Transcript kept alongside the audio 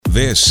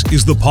This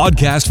is the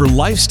podcast for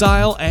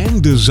lifestyle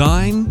and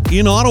design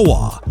in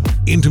Ottawa.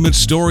 Intimate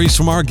stories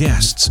from our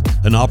guests,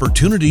 an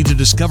opportunity to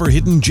discover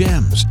hidden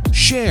gems,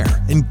 share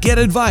and get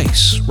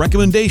advice,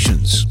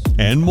 recommendations,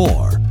 and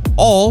more.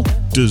 All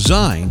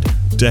designed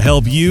to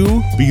help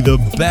you be the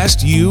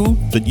best you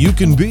that you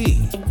can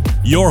be.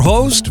 Your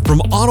host from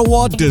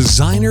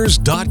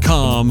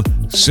OttawaDesigners.com,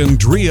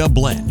 Sandria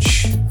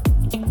Blench.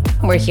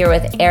 We're here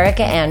with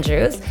Erica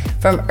Andrews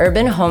from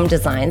Urban Home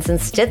Designs in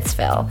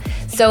Stittsville.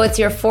 So it's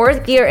your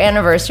 4th year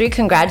anniversary.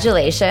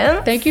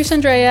 Congratulations. Thank you,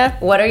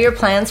 Sandria. What are your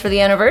plans for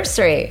the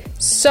anniversary?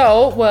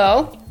 So,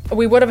 well,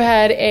 we would have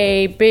had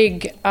a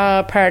big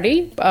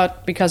party,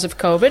 but because of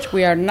COVID,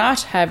 we are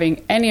not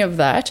having any of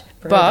that.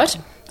 But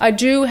I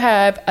do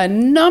have a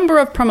number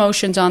of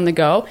promotions on the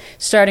go,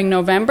 starting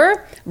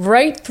November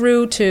right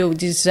through to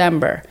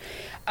December.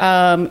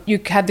 You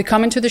had to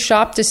come into the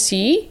shop to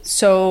see.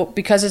 So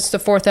because it's the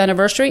 4th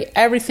anniversary,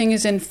 everything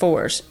is in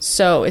fours.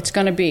 So it's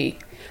going to be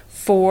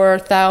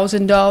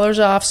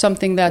 $4,000 off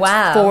something that's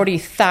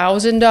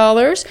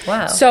 $40,000.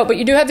 Wow. So, but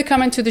you do have to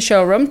come into the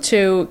showroom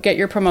to get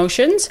your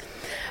promotions.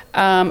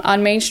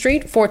 On Main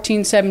Street,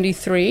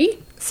 1473.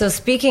 So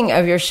speaking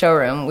of your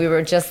showroom, we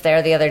were just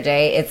there the other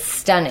day. It's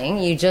stunning.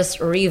 You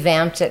just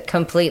revamped it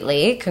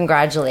completely.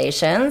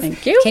 Congratulations.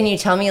 Thank you. Can you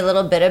tell me a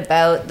little bit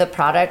about the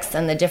products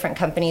and the different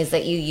companies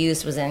that you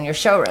used within your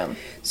showroom?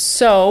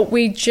 So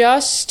we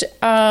just,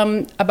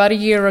 about a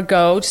year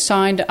ago,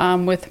 signed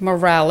on with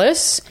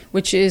Moralis,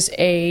 which is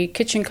a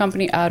kitchen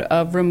company out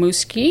of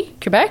Rimouski,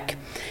 Quebec.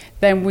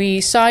 Then we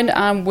signed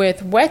on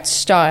with Wet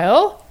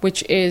Style,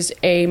 which is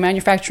a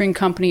manufacturing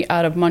company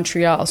out of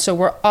Montreal. So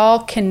we're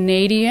all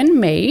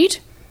Canadian made,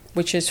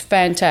 which is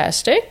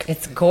fantastic.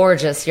 It's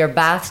gorgeous. Your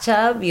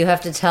bathtub, you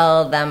have to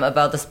tell them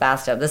about this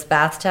bathtub. This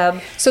bathtub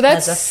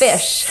has a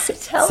fish.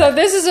 So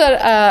this is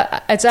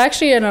it's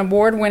actually an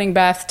award-winning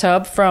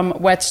bathtub from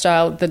Wet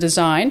Style, the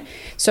design.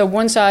 So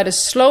one side is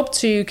sloped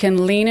so you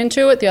can lean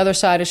into it. The other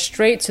side is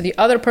straight so the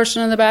other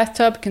person in the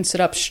bathtub can sit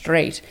up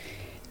straight.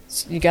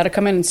 You got to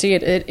come in and see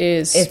it.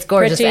 It's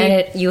gorgeous, pretty.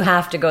 and you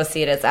have to go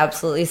see it. It's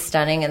absolutely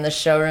stunning, and the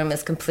showroom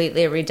is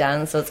completely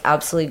redone, so it's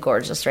absolutely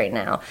gorgeous right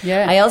now.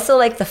 Yeah. I also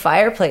like the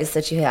fireplace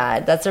that you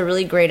had. That's a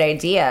really great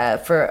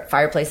idea for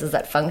fireplaces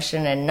that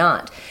function and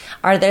not.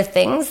 Are there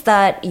things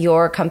that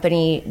your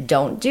company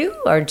don't do,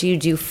 or do you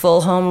do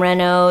full home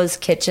renos,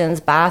 kitchens,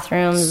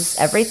 bathrooms,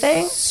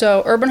 everything?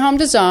 So Urban Home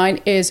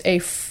Design is a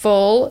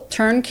full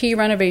turnkey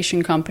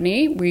renovation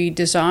company. We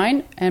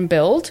design and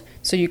build.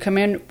 So you come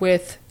in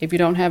with, if you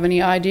don't have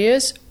any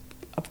ideas,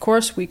 of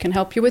course we can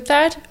help you with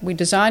that. We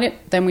design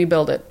it, then we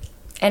build it.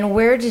 And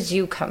where did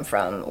you come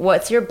from?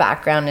 What's your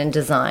background in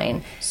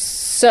design?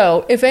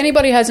 So, if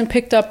anybody hasn't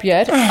picked up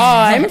yet,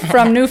 I'm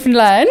from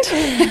Newfoundland. We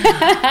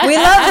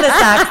love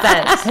this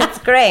accent. It's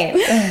great.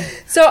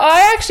 So,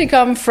 I actually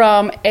come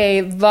from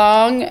a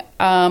long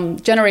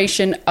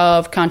generation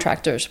of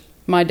contractors.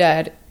 My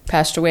dad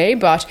passed away,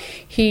 but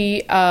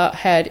he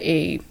had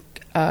a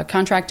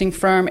contracting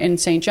firm in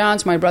St.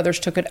 John's. My brothers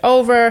took it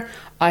over.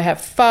 I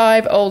have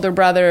 5 older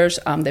brothers.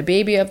 I'm the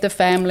baby of the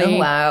family. Oh,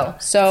 wow.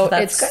 So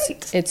that's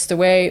great. It's the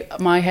way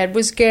my head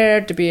was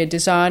geared to be a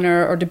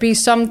designer or to be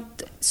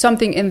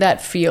something in that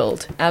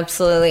field.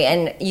 Absolutely.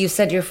 And you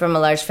said you're from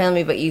a large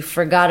family, but you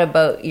forgot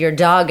about your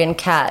dog and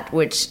cat,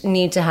 which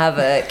need to have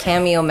a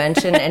cameo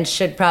mention and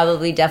should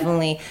probably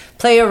definitely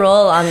play a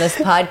role on this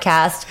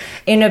podcast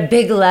in a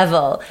big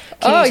level.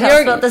 Can you tell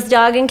us about this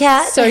dog and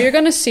cat? So you're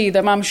going to see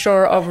them, I'm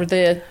sure, over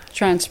the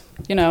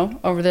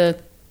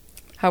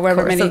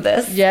however course many of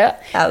this. Yeah,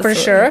 absolutely. For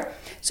sure.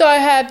 So I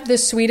have the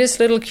sweetest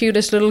little,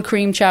 cutest little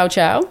cream chow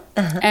chow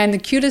and the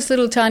cutest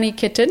little tiny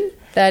kitten.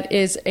 That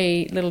is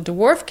a little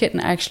dwarf kitten,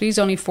 actually. He's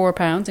only 4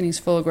 pounds and he's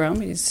full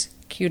grown. He's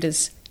cute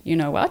as you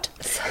know what.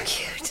 So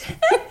cute.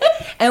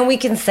 And we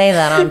can say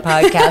that on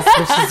podcasts,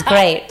 which is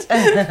great.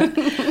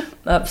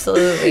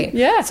 Absolutely.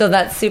 Yeah. So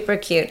that's super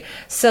cute.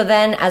 So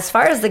then as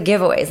far as the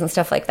giveaways and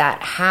stuff like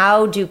that,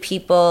 how do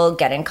people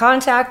get in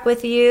contact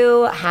with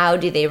you? How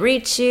do they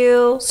reach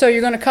you? So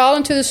you're going to call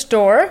into the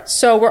store.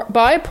 So we're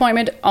by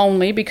appointment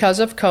only because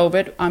of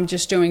COVID. I'm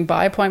just doing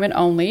by appointment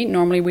only.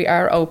 Normally we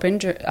are open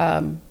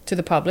to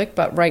the public,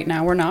 but right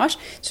now we're not.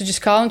 So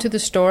just call into the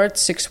store at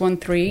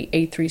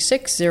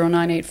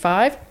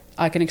 613-836-0985.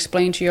 I can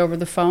explain to you over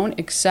the phone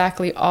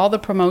exactly all the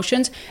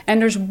promotions,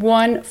 and there's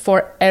one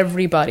for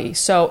everybody.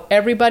 So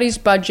everybody's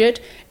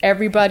budget,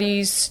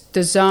 everybody's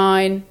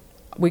design,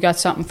 we got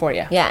something for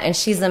you. Yeah, and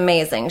she's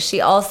amazing.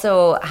 She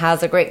also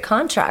has a great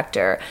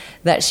contractor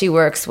that she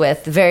works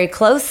with very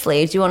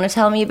closely. Do you want to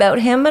tell me about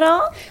him at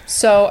all?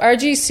 So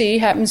RGC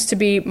happens to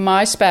be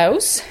my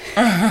spouse.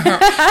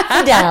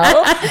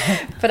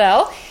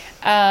 Fidel.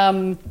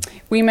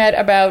 We met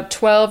about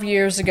 12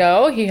 years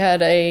ago. He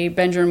had a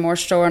Benjamin Moore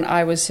store and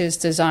I was his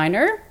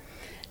designer.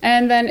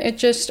 And then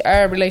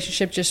our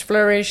relationship just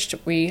flourished.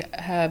 We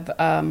have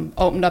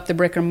opened up the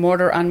brick and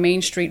mortar on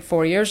Main Street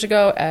 4 years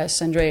ago,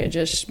 as Andrea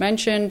just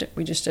mentioned.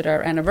 We just did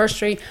our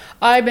anniversary.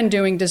 I've been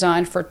doing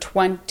design for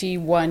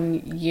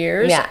 21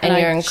 years. Yeah,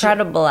 and you're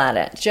incredible at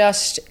it.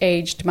 Just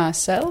aged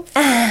myself.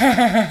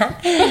 No,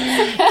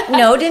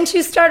 didn't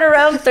you start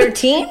around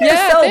 13?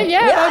 Yeah, so?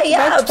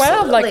 about 12.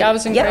 Absolutely. Like I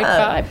was in grade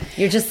 5.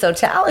 You're just so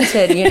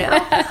talented, you know.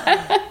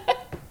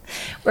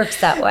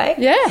 Works that way.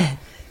 Yeah.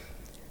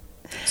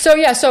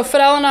 So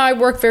Fidel and I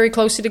work very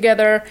closely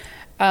together.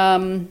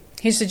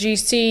 He's the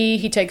GC.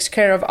 He takes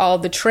care of all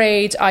the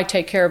trades. I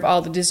take care of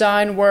all the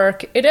design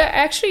work. It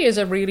actually is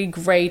a really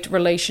great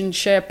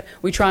relationship.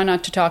 We try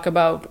not to talk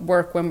about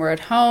work when we're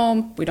at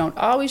home. We don't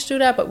always do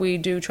that, but we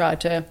do try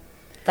to.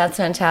 That's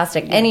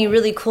fantastic. Yeah. Any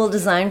really cool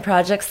design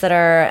projects that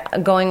are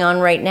going on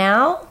right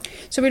now?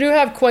 So we do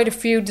have quite a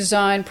few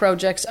design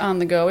projects on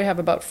the go. We have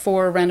about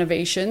 4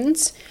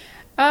 renovations.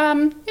 They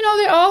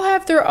all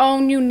have their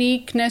own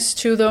uniqueness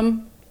to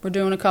them. We're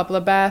doing a couple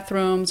of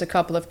bathrooms, a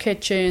couple of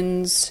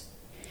kitchens.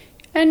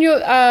 And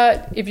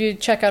if you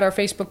check out our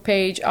Facebook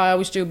page, I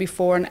always do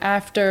before and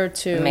after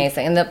too.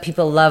 Amazing. And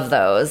people love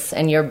those.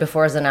 And your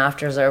befores and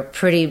afters are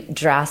pretty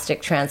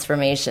drastic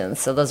transformations.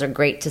 So those are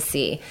great to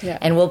see. Yeah.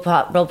 And we'll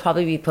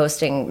probably be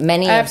posting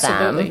many of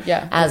them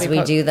as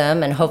we do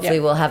them. And hopefully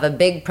we'll have a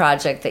big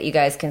project that you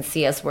guys can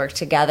see us work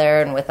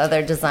together and with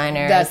other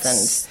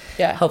designers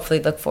hopefully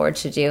look forward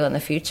to do in the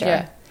future.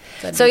 Yeah.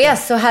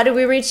 So how do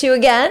we reach you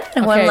again?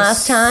 One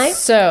last time.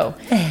 So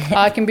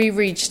I can be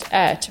reached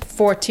at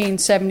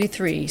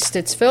 1473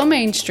 Stittsville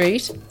Main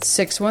Street,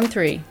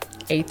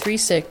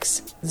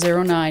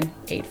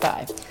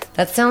 613-836-0985.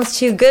 That sounds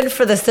too good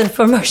for this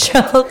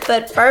infomercial,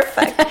 but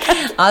perfect.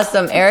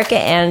 Awesome. Erica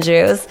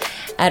Andrews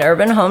at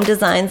Urban Home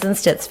Designs in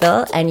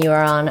Stittsville, and you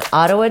are on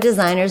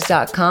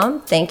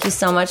OttawaDesigners.com. Thank you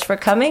so much for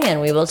coming,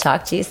 and we will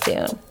talk to you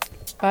soon.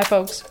 Bye,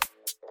 folks.